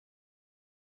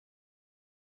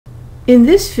In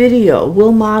this video,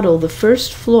 we'll model the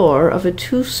first floor of a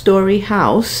two-story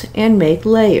house and make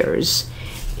layers.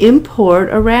 Import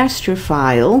a raster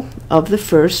file of the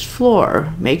first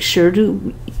floor. Make sure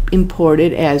to import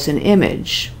it as an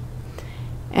image.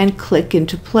 And click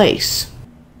into place.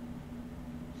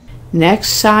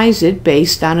 Next, size it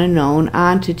based on a known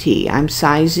entity. I'm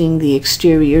sizing the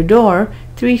exterior door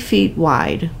 3 feet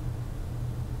wide.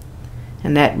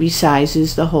 And that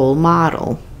resizes the whole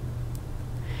model.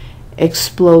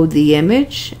 Explode the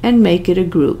image and make it a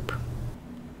group.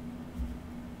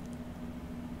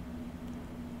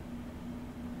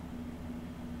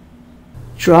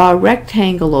 Draw a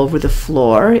rectangle over the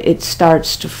floor. It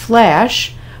starts to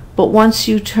flash, but once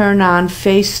you turn on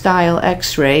face style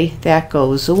X-ray, that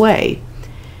goes away.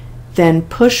 Then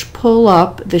push-pull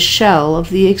up the shell of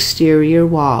the exterior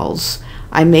walls.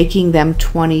 I'm making them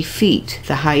 20 feet,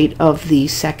 the height of the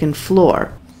second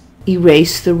floor.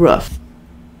 Erase the roof.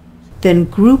 Then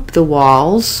group the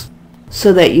walls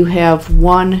so that you have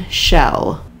one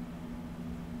shell.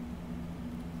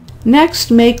 Next,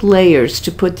 make layers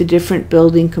to put the different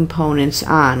building components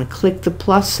on. Click the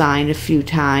plus sign a few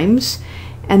times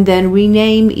and then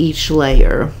rename each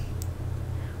layer.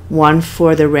 One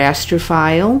for the raster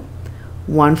file,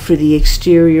 one for the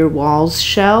exterior walls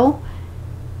shell,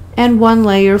 and one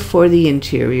layer for the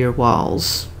interior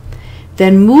walls.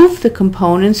 Then move the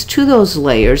components to those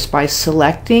layers by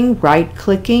selecting,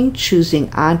 right-clicking,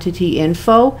 choosing Entity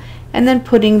Info, and then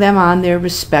putting them on their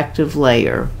respective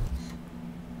layer.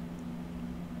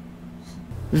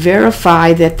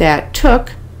 Verify that that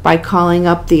took by calling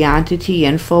up the Entity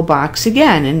Info box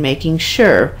again and making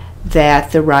sure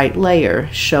that the right layer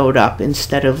showed up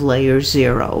instead of layer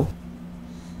 0.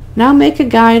 Now make a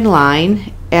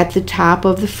guideline at the top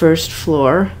of the first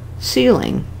floor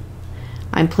ceiling.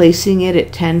 I'm placing it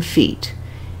at 10 feet,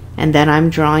 and then I'm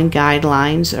drawing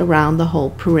guidelines around the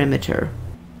whole perimeter.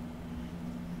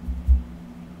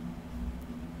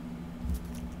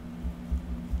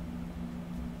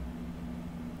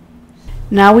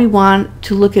 Now we want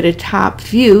to look at a top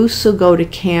view, so go to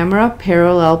Camera,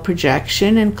 Parallel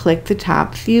Projection, and click the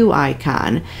top view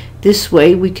icon. This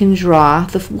way we can draw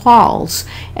the walls.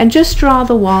 And just draw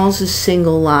the walls as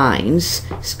single lines.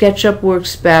 SketchUp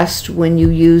works best when you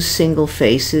use single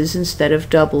faces instead of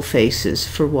double faces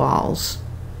for walls.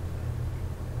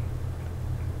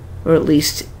 Or at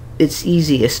least it's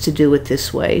easiest to do it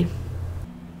this way.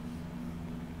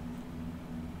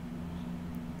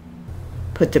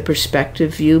 Put the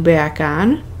perspective view back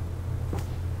on.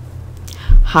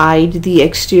 Hide the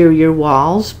exterior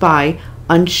walls by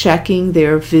unchecking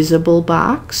their visible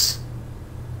box.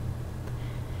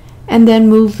 And then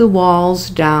move the walls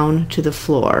down to the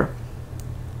floor.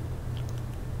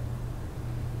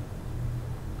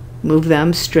 Move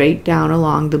them straight down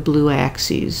along the blue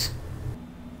axes.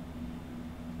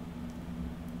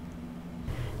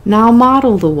 Now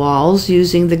model the walls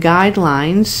using the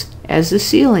guidelines as the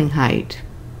ceiling height.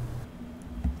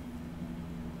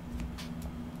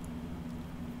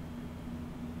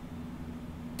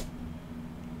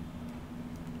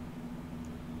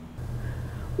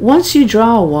 Once you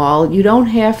draw a wall, you don't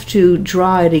have to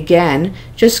draw it again.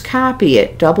 Just copy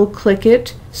it. Double-click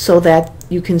it so that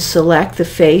you can select the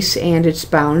face and its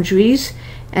boundaries,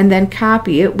 and then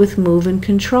copy it with Move and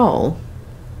Control.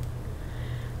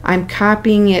 I'm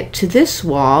copying it to this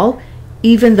wall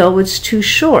even though it's too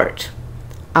short.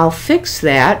 I'll fix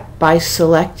that by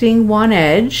selecting one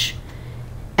edge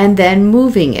and then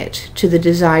moving it to the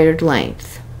desired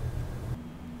length.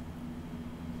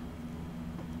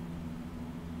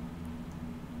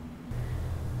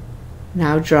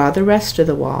 Now draw the rest of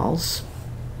the walls.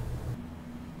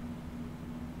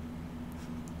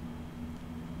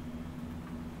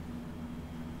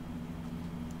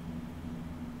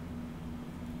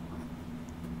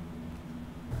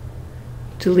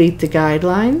 Delete the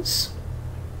guidelines.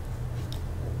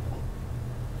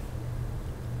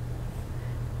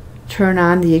 Turn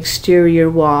on the exterior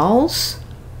walls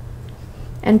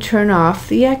and turn off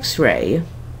the X-ray.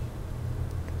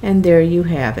 And there you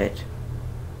have it.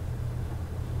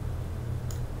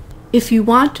 If you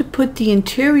want to put the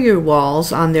interior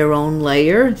walls on their own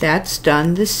layer, that's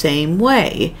done the same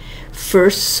way.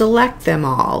 First, select them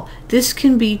all. This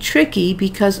can be tricky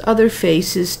because other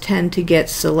faces tend to get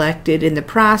selected in the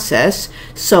process,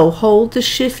 so hold the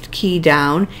Shift key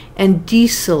down and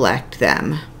deselect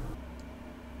them.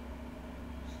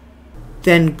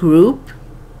 Then group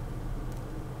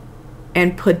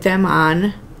and put them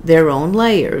on their own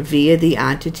layer via the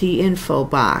Entity Info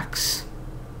box.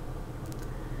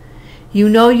 You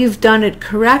know you've done it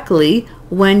correctly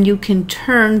when you can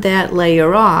turn that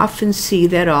layer off and see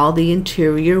that all the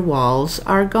interior walls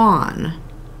are gone.